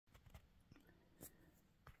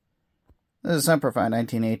This is Simplify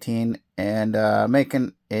 1918, and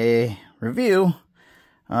making a review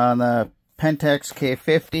on the Pentax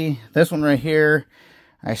K-50. This one right here,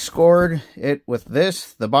 I scored it with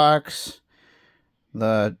this, the box,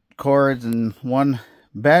 the cords, and one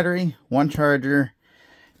battery, one charger,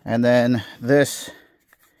 and then this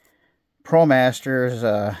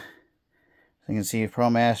ProMasters, you can see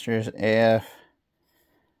ProMasters AF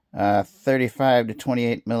 35 to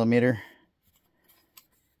 28 millimeter.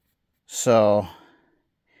 So,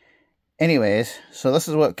 anyways, so this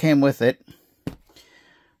is what came with it.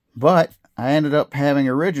 But I ended up having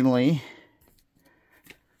originally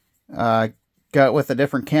got with a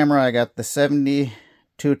different camera. I got the 70-210.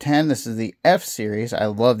 This is the F series. I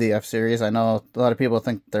love the F series. I know a lot of people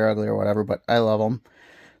think they're ugly or whatever, but I love them.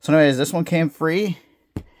 So anyways, this one came free.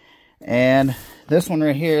 And this one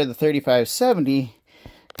right here, the 3570,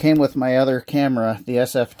 came with my other camera, the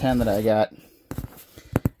SF10 that I got.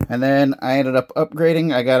 And then I ended up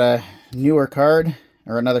upgrading. I got a newer card,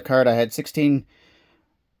 or another card. I had 16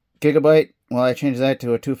 gigabyte. Well, I changed that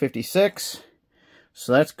to a 256.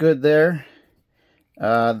 So that's good there.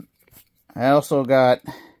 I also got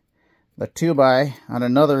the 2x on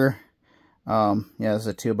another, yeah, this is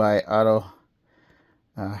a 2x auto,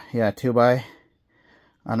 2x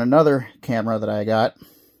on another camera that I got.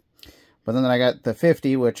 But then I got the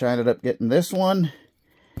 50, which I ended up getting this one.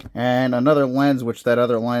 And another lens, which that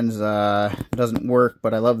other lens doesn't work,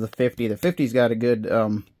 but I love the 50. The 50's got a good,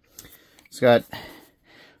 it's the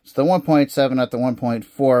 1.7, not the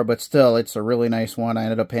 1.4, but still, it's a really nice one. I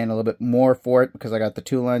ended up paying a little bit more for it because I got the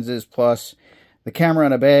two lenses plus the camera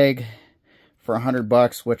in a bag for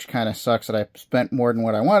 $100, which kind of sucks that I spent more than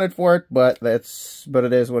what I wanted for it, but it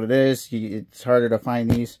is what it is. It's harder to find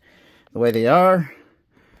these the way they are.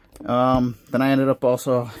 Then I ended up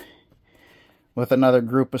also with another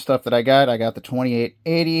group of stuff that I got. I got the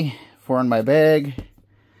 2880 for in my bag,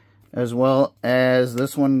 as well as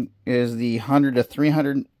this one is the 100 to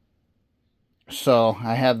 300. So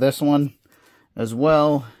I have this one as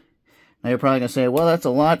well. Now you're probably gonna say, well, that's a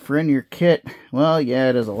lot for in your kit. Well, yeah,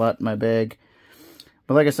 it is a lot in my bag.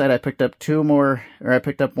 But like I said, I picked up one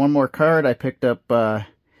more card. I picked up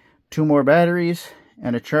 2 more batteries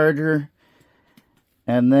and a charger.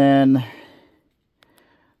 And then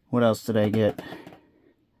what else did I get?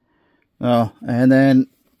 Oh, and then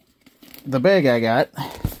the bag I got.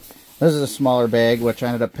 This is a smaller bag, which I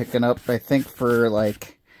ended up picking up, I think, for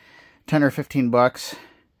like 10 or 15 bucks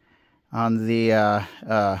on the,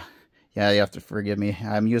 yeah, you have to forgive me.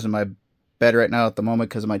 I'm using my bed right now at the moment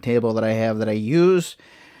because my table that I have that I use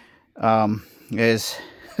is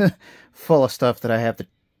full of stuff that I have to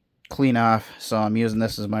clean off. So I'm using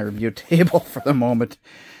this as my review table for the moment.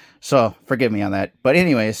 So, forgive me on that. But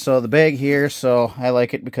anyways, so the bag here, so I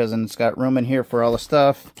like it because it's got room in here for all the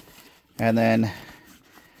stuff. And then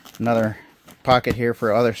another pocket here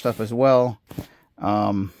for other stuff as well.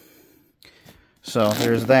 So,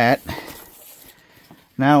 there's that.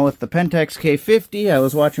 Now, with the Pentax K-50, I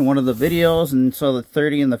was watching one of the videos, and so the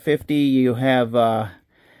 30 and the 50, you have a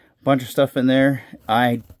bunch of stuff in there.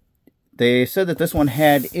 They said that this one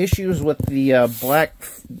had issues with the black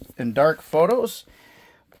and dark photos.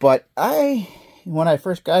 But when I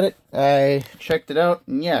first got it, I checked it out,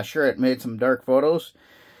 and yeah, sure, it made some dark photos.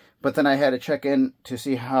 But then I had to check in to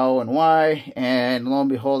see how and why, and lo and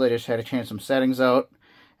behold, I just had to change some settings out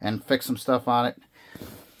and fix some stuff on it.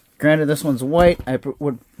 Granted, this one's white. I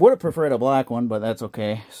would have preferred a black one, but that's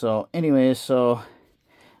okay. So, anyways, so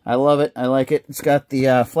I love it. I like it. It's got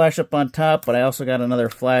the flash up on top, but I also got another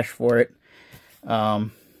flash for it. And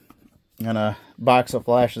a box of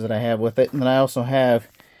flashes that I have with it. And then I also have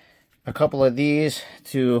a couple of these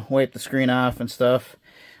to wipe the screen off and stuff,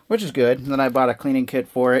 which is good. And then I bought a cleaning kit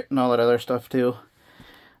for it and all that other stuff too.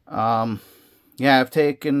 Yeah, I've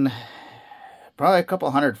taken probably a couple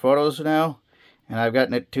hundred photos now, and I've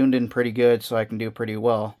gotten it tuned in pretty good so I can do pretty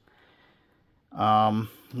well.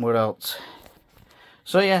 What else?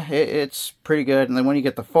 So yeah, it's pretty good. And then when you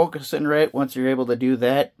get the focus in right, once you're able to do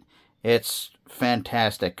that, it's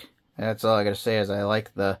fantastic. That's all I gotta say is I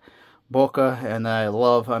like the bokeh, and I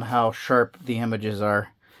love on how sharp the images are.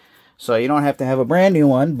 So you don't have to have a brand new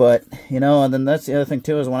one, but you know, and then that's the other thing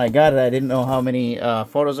too, is when I got it, I didn't know how many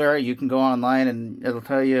photos there are. You can go online and it'll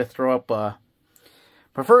tell you to throw up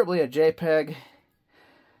preferably a JPEG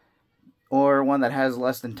or one that has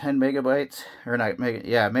less than 10 megabytes, or not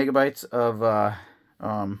megabytes of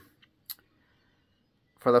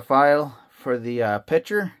for the file for the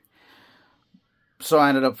picture. So I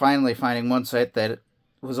ended up finally finding one site that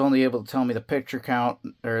was only able to tell me the picture count,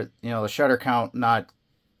 or the shutter count, not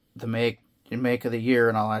the make of the year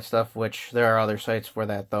and all that stuff, which there are other sites for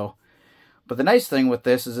that though. But the nice thing with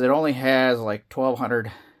this is it only has like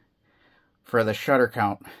 1200 for the shutter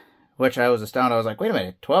count, which I was astounded. I was like, wait a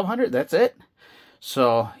minute, 1200? That's it?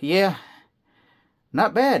 So, yeah,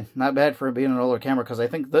 not bad. Not bad for being an older camera, because I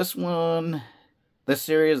think this one, this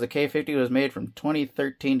series, the K-50, was made from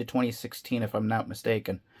 2013 to 2016, if I'm not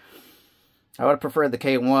mistaken. I would have preferred the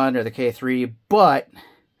K1 or the K3, but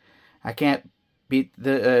I can't beat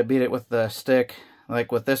it with the stick.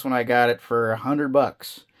 Like with this one, I got it for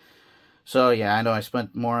 $100. So yeah, I know I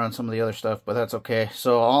spent more on some of the other stuff, but that's okay.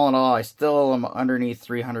 So all in all, I still am underneath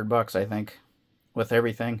 $300, I think, with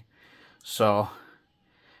everything. So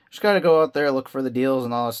just got to go out there, look for the deals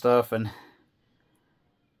and all that stuff, and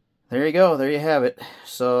there you go. There you have it.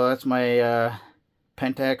 So that's my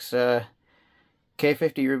Pentax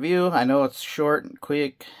K-50 review. I know it's short and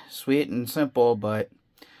quick, sweet and simple, but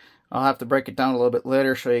I'll have to break it down a little bit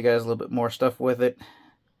later, show you guys a little bit more stuff with it,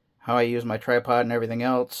 how I use my tripod and everything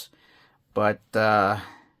else. But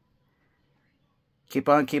keep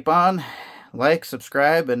on, like,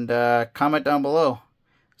 subscribe, and comment down below.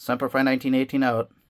 Semper Fi 1918 out.